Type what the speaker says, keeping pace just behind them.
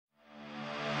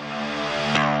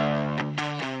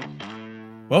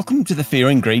Welcome to the Fear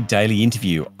and Greed Daily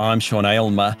Interview. I'm Sean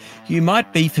Aylmer. You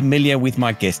might be familiar with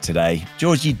my guest today.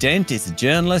 Georgie Dent is a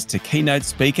journalist, a keynote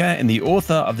speaker, and the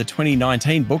author of the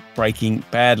 2019 book Breaking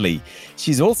Badly.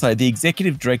 She's also the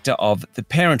executive director of The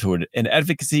Parenthood, an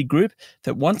advocacy group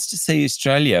that wants to see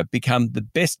Australia become the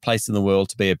best place in the world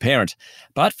to be a parent.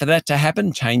 But for that to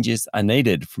happen, changes are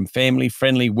needed, from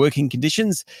family-friendly working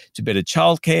conditions to better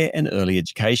childcare and early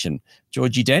education.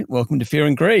 Georgie Dent, welcome to Fear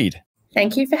and Greed.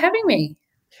 Thank you for having me.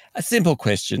 A simple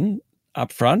question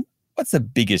up front. What's the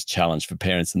biggest challenge for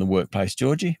parents in the workplace,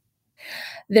 Georgie?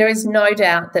 There is no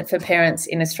doubt that for parents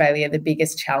in Australia, the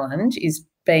biggest challenge is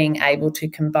being able to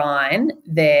combine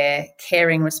their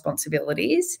caring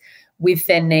responsibilities with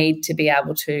their need to be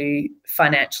able to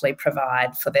financially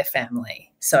provide for their family.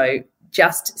 So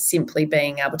just simply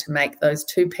being able to make those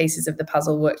two pieces of the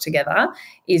puzzle work together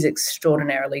is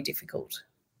extraordinarily difficult.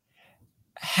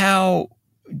 How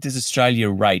does Australia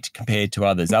rate compared to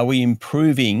others? Are we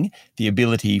improving the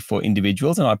ability for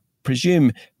individuals? And I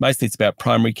presume mostly it's about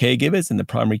primary caregivers, and the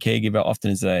primary caregiver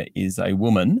often is a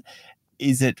woman.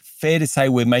 Is it fair to say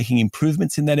we're making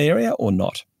improvements in that area or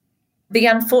not? The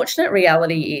unfortunate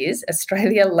reality is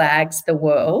Australia lags the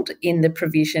world in the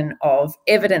provision of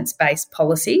evidence-based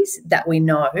policies that we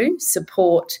know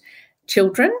support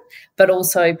children, but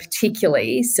also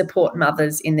particularly support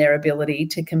mothers in their ability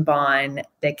to combine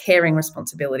their caring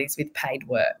responsibilities with paid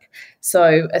work.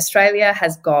 So Australia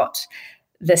has got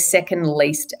the second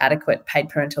least adequate paid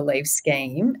parental leave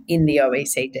scheme in the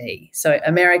OECD. So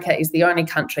America is the only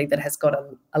country that has got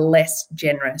a less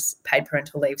generous paid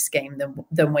parental leave scheme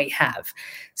than we have.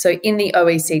 So in the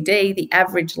OECD, the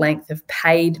average length of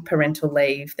paid parental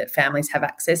leave that families have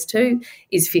access to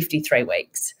is 53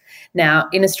 weeks. Now,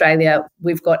 in Australia,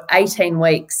 we've got 18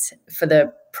 weeks for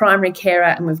the primary carer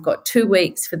and we've got 2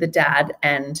 weeks for the dad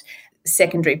and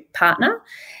secondary partner.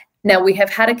 Now, we have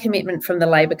had a commitment from the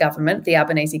Labor government, the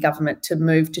Albanese government, to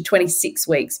move to 26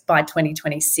 weeks by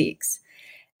 2026.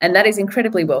 And that is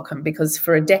incredibly welcome because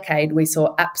for a decade we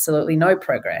saw absolutely no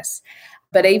progress.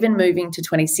 But even moving to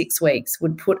 26 weeks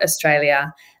would put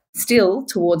Australia still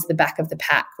towards the back of the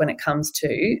pack when it comes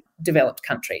to developed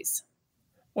countries.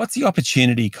 What's the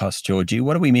opportunity cost, Georgie?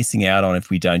 What are we missing out on if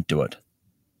we don't do it?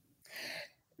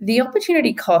 The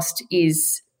opportunity cost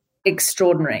is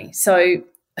extraordinary. So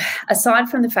aside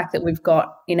from the fact that we've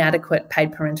got inadequate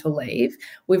paid parental leave,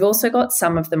 we've also got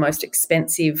some of the most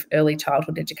expensive early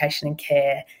childhood education and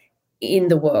care in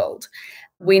the world.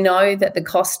 We know that the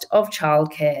cost of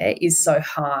childcare is so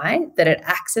high that it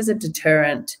acts as a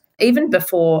deterrent even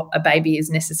before a baby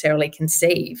is necessarily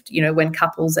conceived. You know, when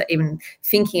couples are even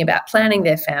thinking about planning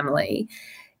their family,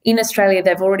 in Australia,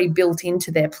 they've already built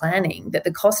into their planning that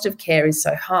the cost of care is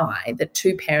so high that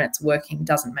two parents working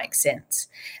doesn't make sense.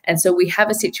 And so we have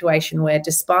a situation where,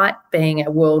 despite being a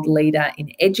world leader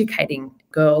in educating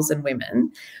girls and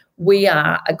women, we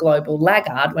are a global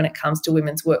laggard when it comes to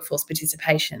women's workforce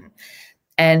participation.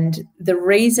 And the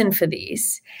reason for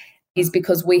this is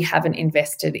because we haven't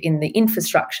invested in the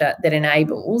infrastructure that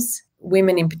enables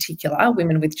women in particular,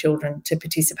 women with children, to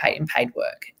participate in paid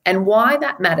work. And why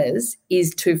that matters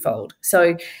is twofold.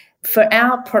 So for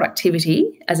our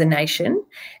productivity as a nation,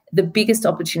 the biggest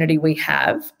opportunity we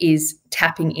have is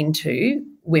tapping into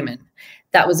women.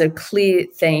 That was a clear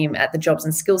theme at the Jobs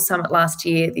and Skills Summit last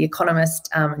year. The economist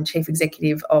and chief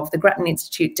executive of the Grattan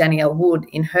Institute, Danielle Wood,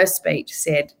 in her speech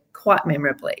said quite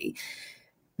memorably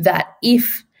that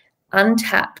if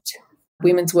untapped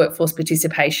women's workforce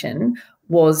participation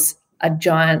was a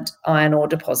giant iron ore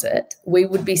deposit, we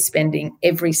would be spending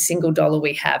every single dollar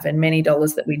we have and many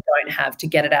dollars that we don't have to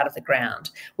get it out of the ground.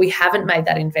 We haven't made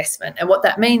that investment. And what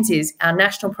that means is our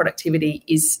national productivity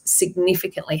is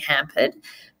significantly hampered,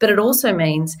 but it also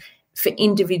means for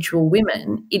individual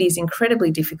women, it is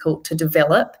incredibly difficult to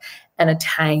develop and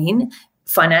attain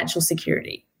financial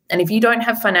security. And if you don't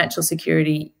have financial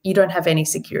security, you don't have any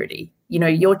security. You know,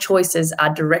 your choices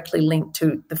are directly linked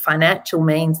to the financial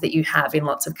means that you have in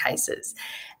lots of cases.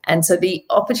 And so the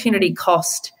opportunity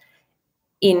cost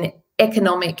in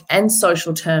economic and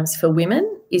social terms for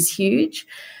women is huge.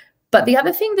 But the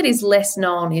other thing that is less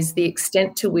known is the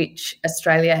extent to which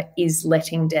Australia is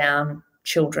letting down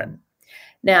children.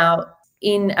 Now,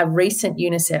 in a recent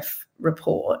UNICEF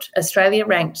report, Australia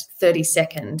ranked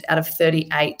 32nd out of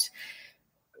 38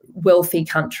 wealthy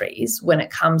countries when it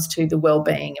comes to the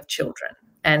well-being of children.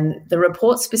 And the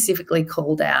report specifically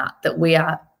called out that we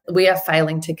are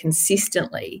failing to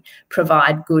consistently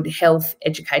provide good health,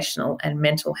 educational and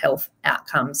mental health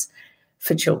outcomes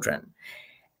for children.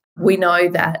 We know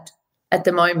that at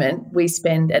the moment we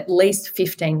spend at least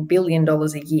 $15 billion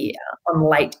a year on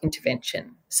late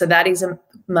intervention. So that is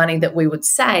money that we would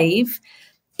save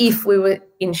if we were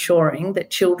ensuring that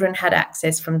children had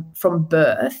access from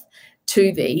birth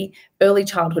to the early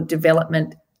childhood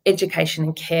development, education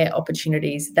and care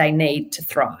opportunities they need to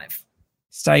thrive.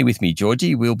 Stay with me,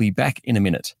 Georgie. We'll be back in a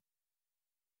minute.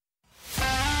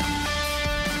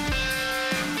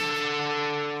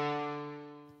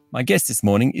 My guest this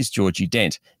morning is Georgie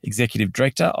Dent, Executive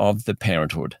Director of The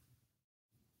Parenthood.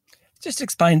 Just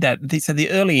explain that. So the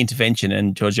early intervention,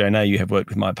 and Georgie, I know you have worked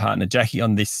with my partner Jackie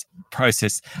on this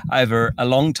process over a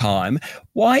long time.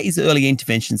 Why is early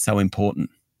intervention so important?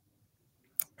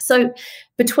 So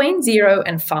between 0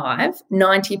 and 5,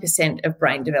 90% of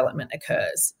brain development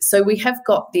occurs. So we have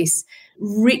got this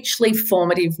richly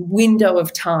formative window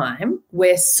of time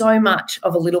where so much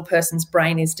of a little person's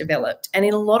brain is developed. And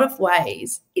in a lot of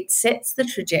ways, it sets the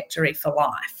trajectory for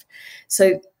life.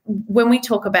 So when we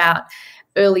talk about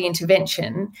early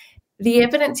intervention, the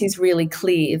evidence is really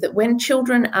clear that when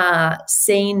children are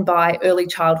seen by early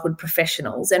childhood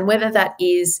professionals, and whether that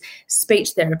is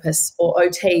speech therapists or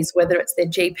OTs, whether it's their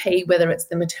GP, whether it's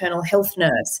the maternal health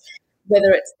nurse,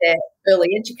 whether it's their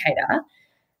early educator,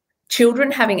 children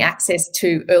having access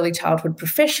to early childhood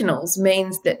professionals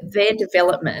means that their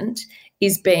development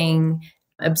is being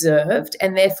observed,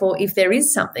 and therefore if there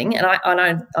is something, and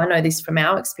I know this from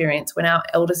our experience, when our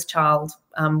eldest child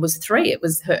was 3, it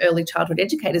was her early childhood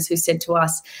educators who said to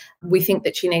us, we think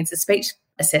that she needs a speech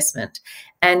assessment,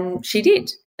 and she did,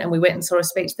 and we went and saw a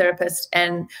speech therapist,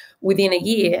 and within a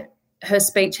year her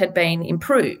speech had been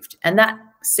improved, and that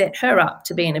set her up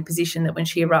to be in a position that when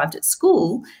she arrived at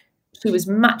school she was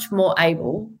much more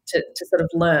able to sort of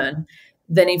learn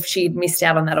than if she'd missed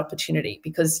out on that opportunity,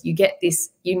 because you get this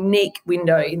unique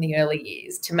window in the early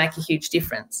years to make a huge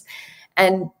difference.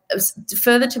 And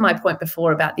further to my point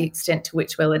before about the extent to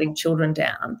which we're letting children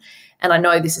down, and I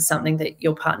know this is something that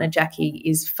your partner Jackie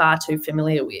is far too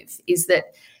familiar with, is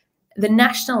that the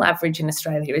national average in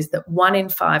Australia is that 1 in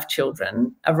 5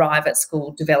 children arrive at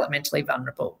school developmentally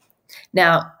vulnerable.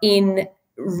 Now, in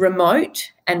remote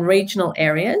and regional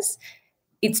areas,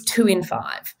 it's 2 in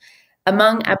 5.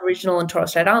 Among Aboriginal and Torres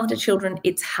Strait Islander children,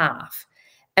 it's half.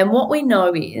 And what we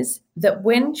know is that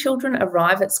when children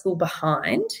arrive at school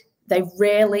behind, they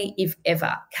rarely, if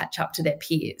ever, catch up to their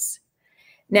peers.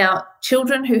 Now,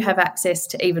 children who have access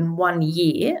to even 1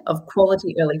 year of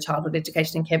quality early childhood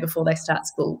education and care before they start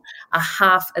school are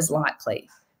half as likely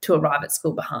to arrive at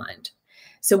school behind.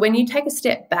 So when you take a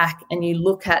step back and you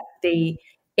look at the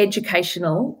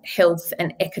educational, health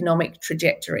and economic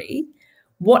trajectory,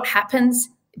 what happens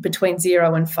between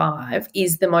 0 and 5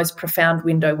 is the most profound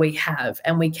window we have,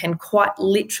 and we can quite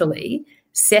literally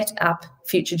set up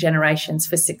future generations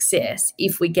for success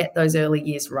if we get those early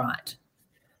years right.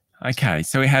 Okay,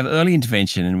 so we have early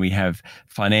intervention and we have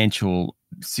financial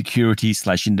security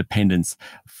 / independence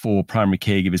for primary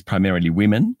caregivers, primarily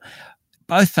women.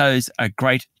 Both those are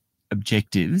great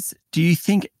objectives. Do you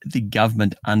think the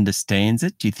government understands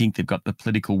it? Do you think they've got the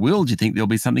political will? Do you think there'll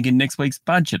be something in next week's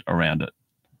budget around it?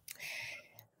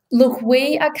 Look,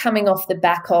 we are coming off the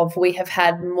back of, we have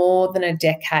had more than a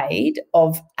decade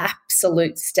of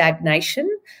absolute stagnation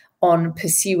on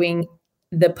pursuing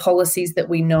the policies that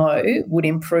we know would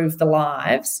improve the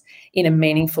lives in a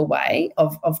meaningful way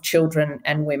of children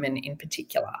and women in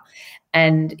particular.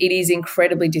 And it is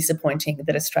incredibly disappointing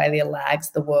that Australia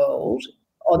lags the world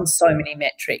on so many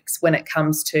metrics when it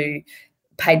comes to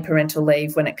paid parental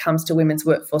leave, when it comes to women's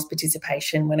workforce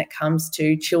participation, when it comes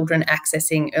to children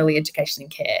accessing early education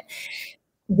and care.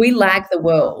 We lag the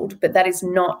world, but that is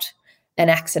not an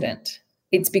accident.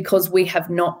 It's because we have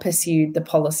not pursued the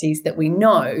policies that we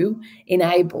know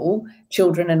enable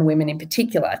children and women in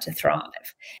particular to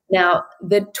thrive. Now,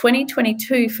 the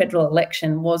 2022 federal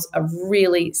election was a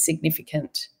really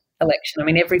significant election. I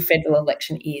mean, every federal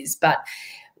election is, but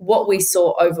what we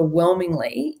saw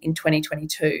overwhelmingly in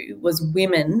 2022 was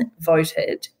women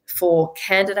voted for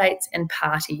candidates and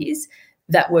parties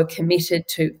that were committed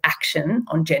to action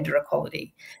on gender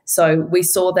equality. So we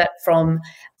saw that from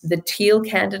the Teal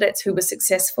candidates who were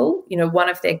successful. You know, one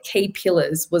of their key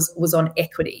pillars was on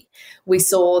equity. We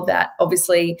saw that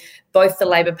obviously both the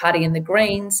Labor Party and the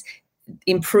Greens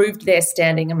improved their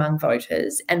standing among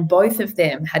voters, and both of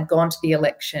them had gone to the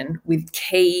election with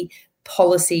key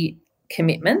policy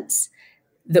commitments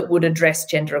that would address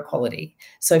gender equality.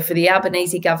 So for the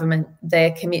Albanese government,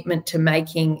 their commitment to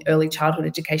making early childhood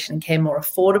education and care more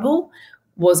affordable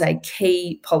was a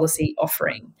key policy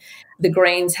offering. The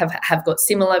Greens have got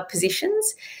similar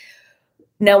positions.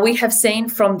 Now, we have seen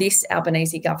from this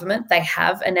Albanese government, they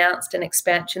have announced an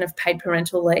expansion of paid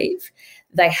parental leave.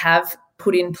 They have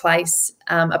put in place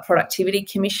a productivity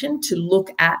commission to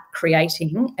look at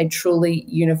creating a truly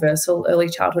universal early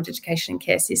childhood education and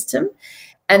care system.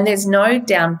 And there's no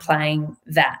downplaying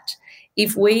that.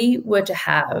 If we were to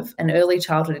have an early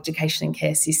childhood education and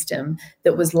care system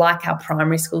that was like our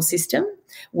primary school system,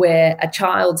 where a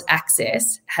child's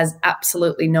access has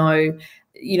absolutely no,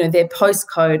 their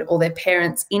postcode or their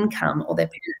parents' income or their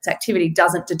parents' activity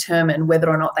doesn't determine whether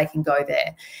or not they can go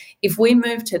there. If we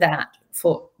move to that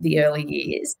for the early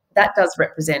years, that does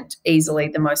represent easily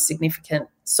the most significant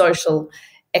social,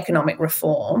 economic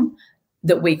reform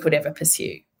that we could ever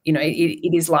pursue.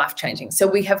 It is life-changing.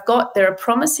 So there are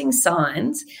promising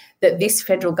signs that this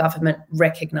federal government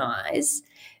recognise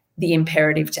the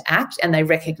imperative to act, and they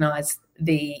recognise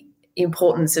the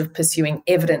importance of pursuing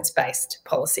evidence-based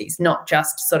policies, not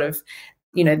just sort of,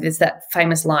 there's that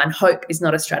famous line, hope is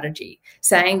not a strategy.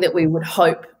 Saying that we would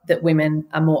hope that women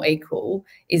are more equal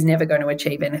is never going to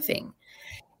achieve anything.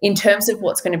 In terms of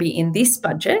what's going to be in this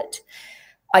budget,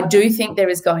 I do think there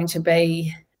is going to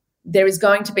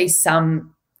be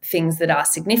some things that are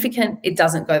significant. It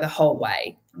doesn't go the whole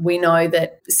way. We know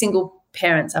that single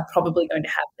parents are probably going to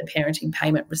have the parenting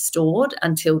payment restored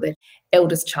until the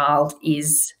eldest child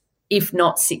is, if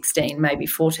not 16, maybe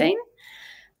 14.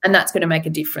 And that's going to make a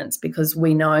difference, because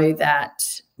we know that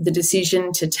the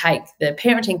decision to take the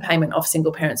parenting payment off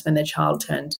single parents when their child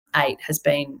turned 8 has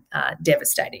been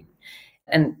devastating.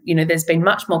 And, there's been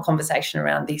much more conversation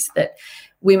around this, that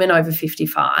women over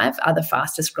 55 are the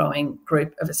fastest growing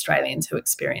group of Australians who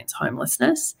experience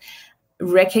homelessness.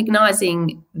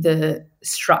 Recognising the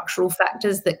structural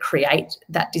factors that create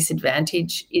that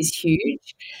disadvantage is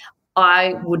huge.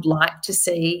 I would like to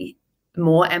see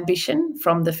more ambition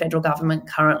from the federal government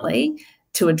currently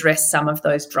to address some of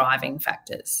those driving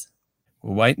factors.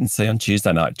 We'll wait and see on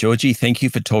Tuesday night. Georgie, thank you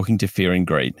for talking to Fear and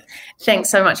Greed. Thanks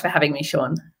so much for having me,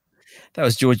 Sean. That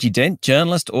was Georgie Dent,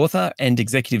 journalist, author and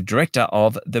executive director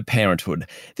of The Parenthood.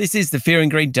 This is the Fear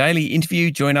and Greed Daily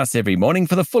Interview. Join us every morning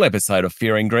for the full episode of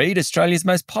Fear and Greed, Australia's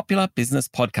most popular business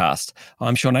podcast.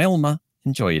 I'm Sean Aylmer.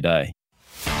 Enjoy your day.